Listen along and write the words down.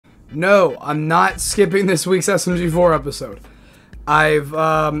No, I'm not skipping this week's SMG4 episode. I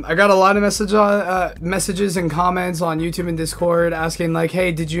got a lot of messages and comments on YouTube and Discord asking like,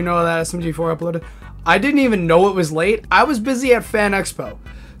 hey, did you know that SMG4 uploaded? I didn't even know it was late. I was busy at Fan Expo.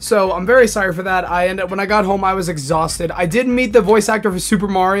 So I'm very sorry for that. When I got home, I was exhausted. I did meet the voice actor for Super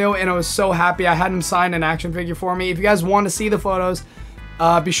Mario, and I was so happy. I had him sign an action figure for me. If you guys want to see the photos,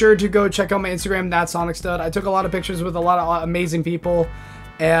 be sure to go check out my Instagram, that's SonicStud. I took a lot of pictures with a lot of amazing people,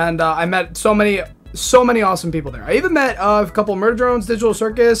 and I met so many awesome people there. I even met a couple of Murder Drones, Digital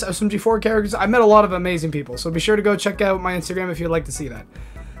Circus, SMG4 characters. I met a lot of amazing people, so be sure to go check out my Instagram if you'd like to see that.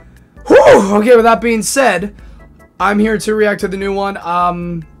 Whew! Okay, with that being said, I'm here to react to the new one.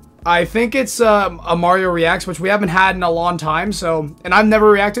 I think it's a Mario Reacts, which we haven't had in a long time, so, and I've never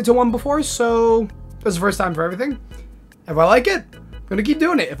reacted to one before, so this is the first time for everything. If I like it, I'm gonna keep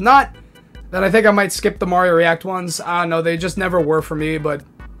doing it. If not, then I think I might skip the Mario React ones. I don't know, they just never were for me, but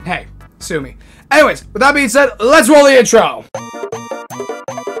hey, sue me. Anyways, with that being said, let's roll the intro!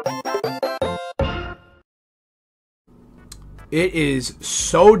 It is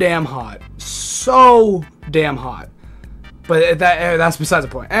so damn hot. So damn hot. But that's besides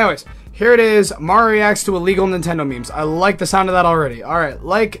the point. Anyways, here it is. Mario reacts to illegal Nintendo memes. I like the sound of that already. Alright,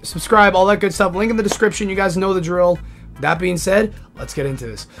 like, subscribe, all that good stuff. Link in the description. You guys know the drill. That being said, let's get into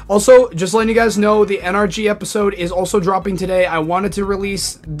this. Also, just letting you guys know, the NRG episode is also dropping today. I wanted to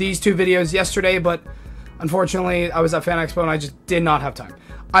release these two videos yesterday, but unfortunately, I was at Fan Expo and I just did not have time.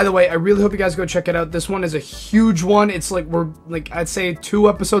 Either way, I really hope you guys go check it out. This one is a huge one. It's like, we're like, I'd say 2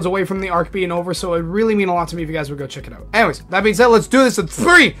 episodes away from the arc being over, so it would really mean a lot to me if you guys would go check it out. Anyways, that being said, let's do this in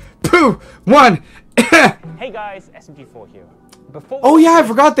 3, 2, 1. Hey guys, SMG4 here. Oh yeah, I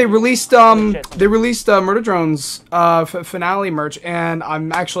forgot they released Murder Drones finale merch, and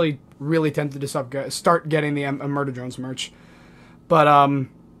I'm actually really tempted to start getting the Murder Drones merch. But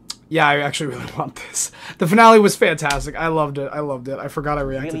yeah, I actually really want this. The finale was fantastic. I loved it. I forgot I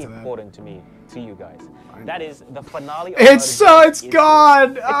reacted to that. Really important to me, to you guys. That is the finale. It's gone. It's been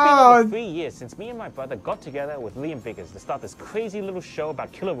over 3 years since me and my brother got together with Liam Vickers to start this crazy little show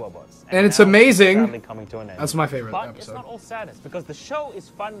about killer robots. And it's amazing. It's coming to an end. That's my favorite episode. But it's not all sadness, because the show is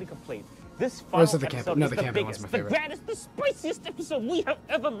finally complete. This final episode is the biggest, the grandest, the spiciest episode we have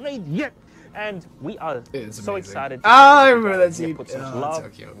ever made yet. And we are so excited to I remember that scene. Put some love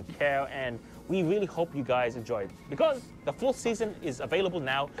and care, and we really hope you guys enjoy it, because the full season is available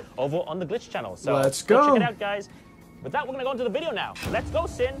now over on the Glitch channel. So let's go. Check it out, guys. With that, we're gonna go into the video now. Let's go,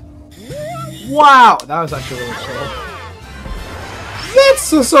 Sin. Wow, that was actually really cool.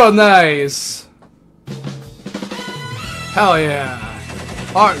 That's so nice. Hell yeah.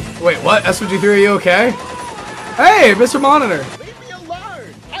 Oh, wait, what? SMG3, are you okay? Hey, Mr. Monitor.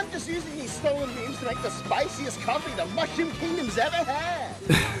 Like the spiciest coffee the Mushroom Kingdom's ever had.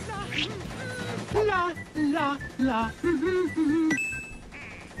 La la la.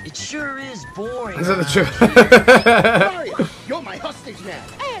 It sure is boring. Is that the truth? Mario, you're my hostage now.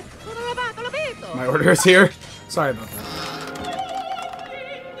 My order is here. Sorry about that.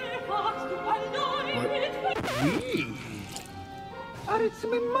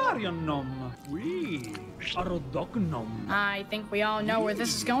 I think we all know where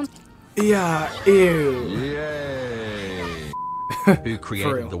this is going. Yeah, ew. Yay! Who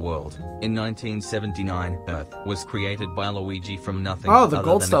created the world? In 1979, Earth was created by Luigi from nothing. Oh, the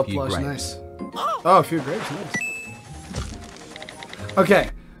gold stuff plush, nice. Oh, a few grapes, nice.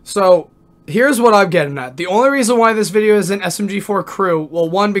 Okay, so here's what I'm getting at. The only reason why this video is an SMG4 crew, well,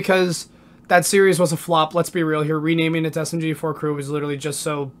 one, because that series was a flop. Let's be real here. Renaming it to SMG4 crew was literally just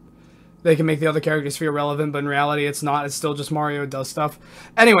so they can make the other characters feel relevant, but in reality, it's not. It's still just Mario does stuff.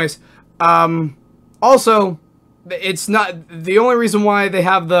 Anyways. Also, it's not, the only reason why they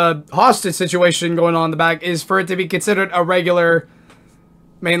have the hostage situation going on in the back is for it to be considered a regular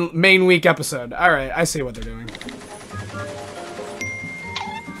main week episode. Alright, I see what they're doing.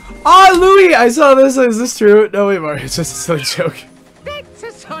 Oh, Louis! I saw this. Is this true? No, wait, Mario. It's just a silly joke.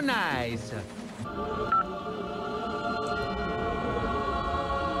 That's so nice.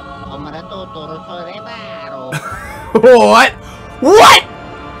 What? What?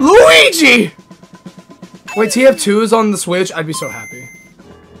 Luigi! Wait, TF2 on the Switch? I'd be so happy.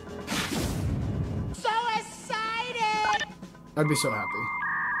 So excited! I'd be so happy.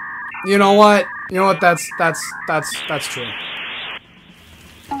 You know what? You know what? That's true.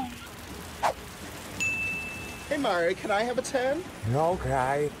 Hey Mario, can I have a turn?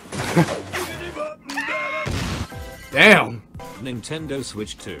 Okay. Damn. Nintendo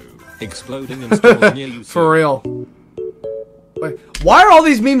Switch 2 exploding in stores near you. For real. Wait, why are all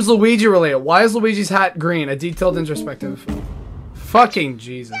these memes Luigi related? Why is Luigi's hat green? A detailed introspective Fucking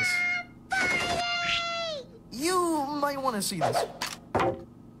Jesus. You might want to see this.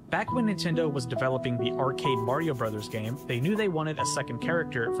 Back when Nintendo was developing the arcade Mario Brothers game, they knew they wanted a second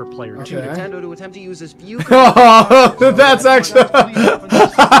character for player 2. Nintendo to attempt to use this view. Oh, that's actually kind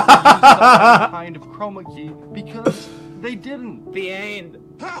of chroma key because they didn't. The end.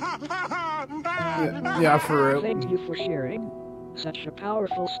 Yeah, for real. Thank you for sharing such a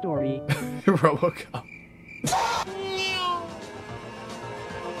powerful story. Robocop.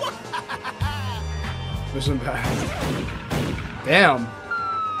 Mission pass. Damn.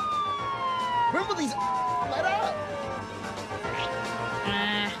 Where will these let up?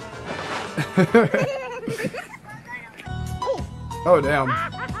 Oh, damn.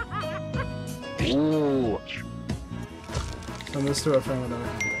 Ooh. Send this to a friend without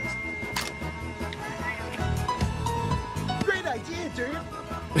context. Great idea, dude.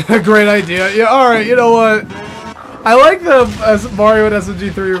 Great idea. Yeah, alright, you know what? I like the Mario and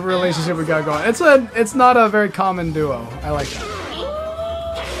SMG3 relationship we got going. It's not a very common duo. I like that.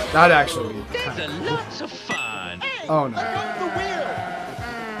 That'd actually be kind of cool. Lots of fun. Oh no. The wheel.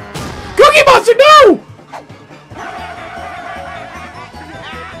 Cookie Monster, no!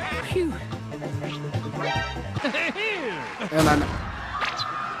 And I'm...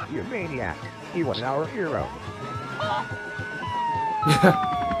 You maniac. He was our hero.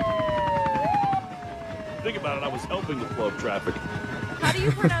 Think about it, I was helping with flow of traffic. How do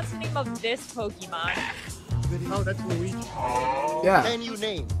you pronounce the name of this Pokemon? Oh, that's Luigi. Yeah. Can you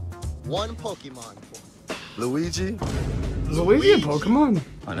name one Pokemon? Luigi? Is Luigi a Pokemon?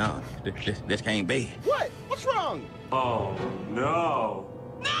 Oh no, this can't be. What? What's wrong? Oh, no.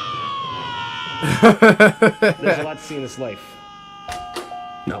 There's a lot to see in this life.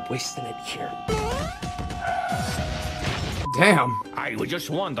 Not wasting it here. Damn. I was just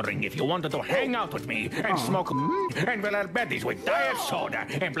wondering if you wanted to hang out with me and smoke and roll our beddies with diet soda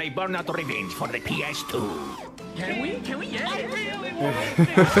and play Burnout Revenge for the PS2. Can we? Yeah. I really want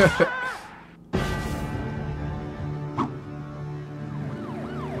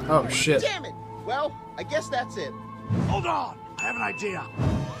Oh shit. Damn it. Well, I guess that's it. Hold on, I have an idea.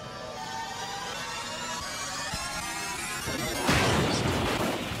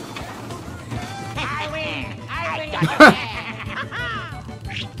 I win.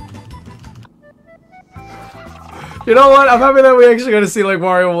 You know what? I'm happy that we actually got to see like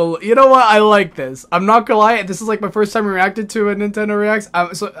Mario will. You know what? I like this. I'm not gonna lie. This is like my first time reacted to a Nintendo Reacts.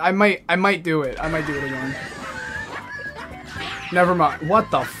 So I might do it. I might do it again. Never mind.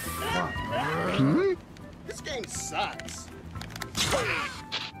 What the fuck? This game sucks.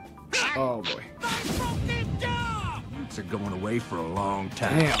 Oh boy. They're going away for a long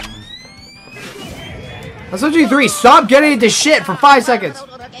time. Damn. SMG3, stop getting into shit for 5 seconds.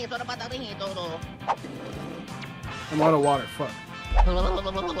 I'm out of water. Fuck.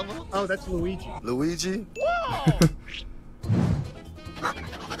 Oh, that's Luigi. Luigi?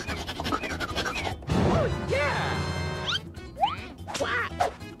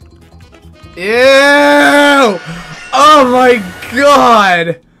 Ew! Oh my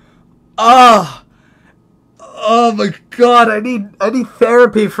god! Oh my god! I need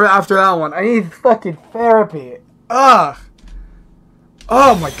therapy for after that one. I need fucking therapy. Ugh!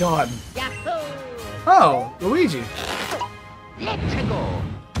 Oh my god! Oh, Luigi. Let's go.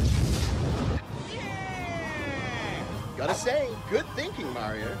 Gotta say, good thinking,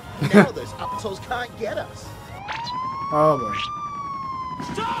 Mario. Now those assholes can't get us. Oh boy.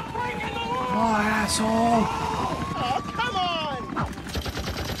 Stop breaking the rules! Oh, asshole! Oh, come on!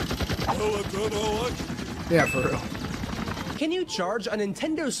 Yeah, for real. Can you charge a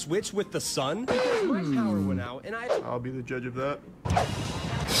Nintendo Switch with the sun? Because my power went out and I'll be the judge of that.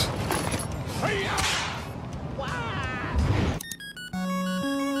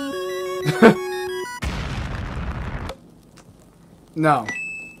 No.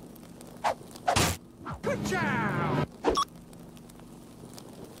 Good job.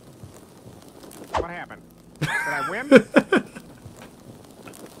 What happened? Did I win?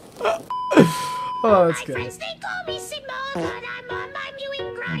 Oh, that's good. Friends, they call me Simone, and I'm on my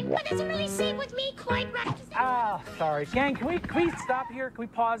mewing grind, but doesn't really say with me quite right. Oh, sorry. Gang, can we stop here? Can we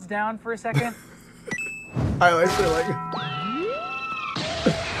pause down for a second? I actually like it.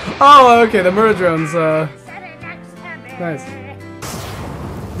 Oh, okay, the murder drones, nice.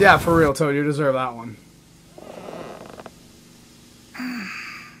 Yeah, for real, Toad, you deserve that one.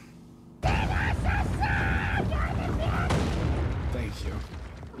 Thank you.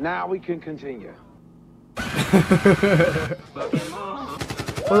 Now we can continue.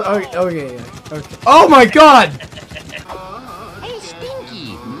 Well, okay, yeah, okay. Oh my god! Hey,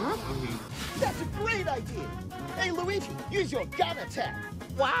 Stinky. That's a great idea. Hey, Luigi, Use your gun attack.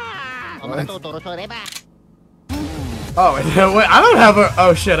 Wow. Oh, wait, I don't have a...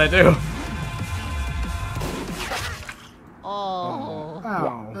 Oh, shit, I do. Oh.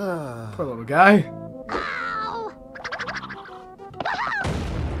 Ow. Poor little guy.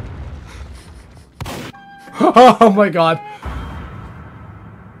 Oh my god.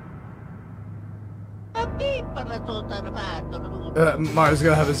 Mario's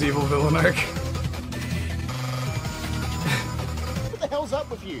gonna have his evil villain arc. What the hell's up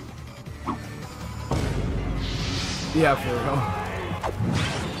with you? Yeah, for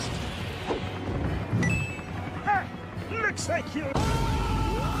real. Looks like you. Take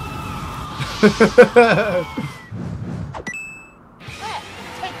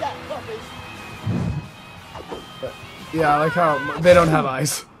that, puppies. Yeah, I like how they don't have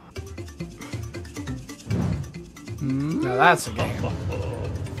eyes. Now that's a game.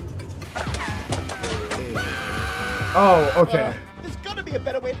 Oh, okay. There's gotta be a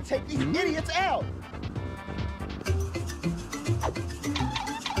better way to take these idiots out.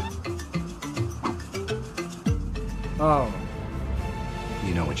 Oh.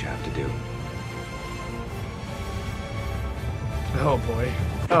 You know what you have to do. Oh boy.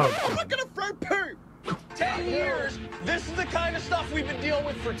 Oh. I'm not gonna throw poop. 10 years? This is the kind of stuff we've been dealing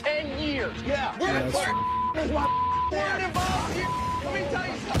with for 10 years. Yeah. Yeah, that's true. We're involved here. Let me tell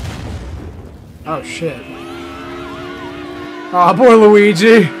you something. Oh shit. Aw, poor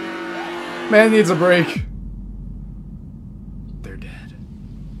Luigi. Man needs a break. They're dead.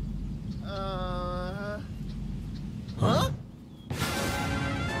 Huh?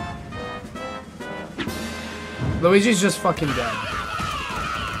 Luigi's just fucking dead.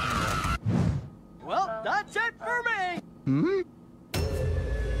 Well, that's it for me.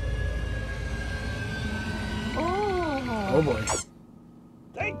 Oh boy.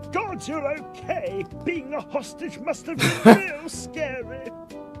 Thank God you're okay. Being a hostage must have been real scary.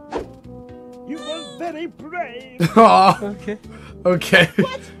 You were very brave. Aw. Okay. Okay.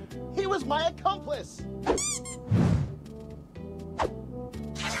 What? He was my accomplice.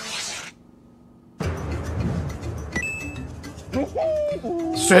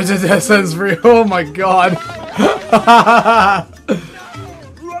 Straight to death sentence for you. Oh my god.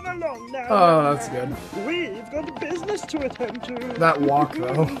 Run along now. Oh, that's good. We've got business to attend to. That walk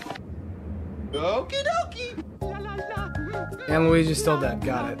though. Okie dokie. And Luigi's still dead.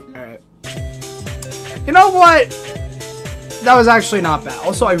 Got it. Alright. You know what? That was actually not bad.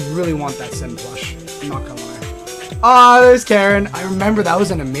 Also, I really want that Sim plush. I'm not gonna lie. Ah, there's Karen. I remember that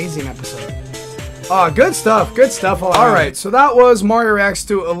was an amazing episode. Ah, good stuff. Good stuff. Alright, so that was Mario Reacts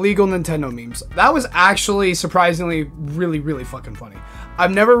to illegal Nintendo memes. That was actually surprisingly really, really fucking funny.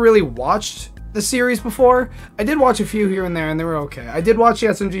 I've never really watched the series before. I did watch a few here and there, and they were okay. I did watch the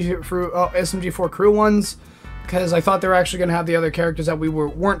SMG4 crew ones, because I thought they were actually going to have the other characters that we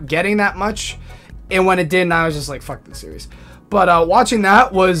weren't getting that much. And when it didn't, I was just like, fuck this series. But watching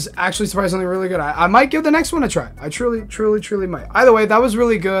that was actually surprisingly really good. I might give the next one a try. I truly, truly, truly might. Either way, that was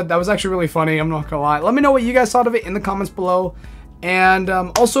really good. That was actually really funny. I'm not gonna lie. Let me know what you guys thought of it in the comments below. And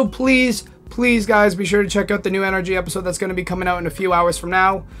also, please, guys, be sure to check out the new NRG episode that's going to be coming out in a few hours from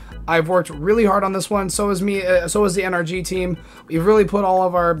now. I've worked really hard on this one. So has me. So has the NRG team. We've really put all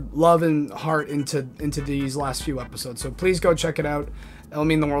of our love and heart into these last few episodes. So please go check it out. It'll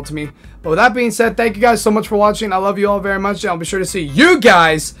mean the world to me. But with that being said, thank you guys so much for watching. I love you all very much. And I'll be sure to see you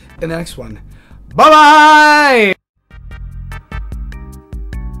guys in the next one. Bye-bye!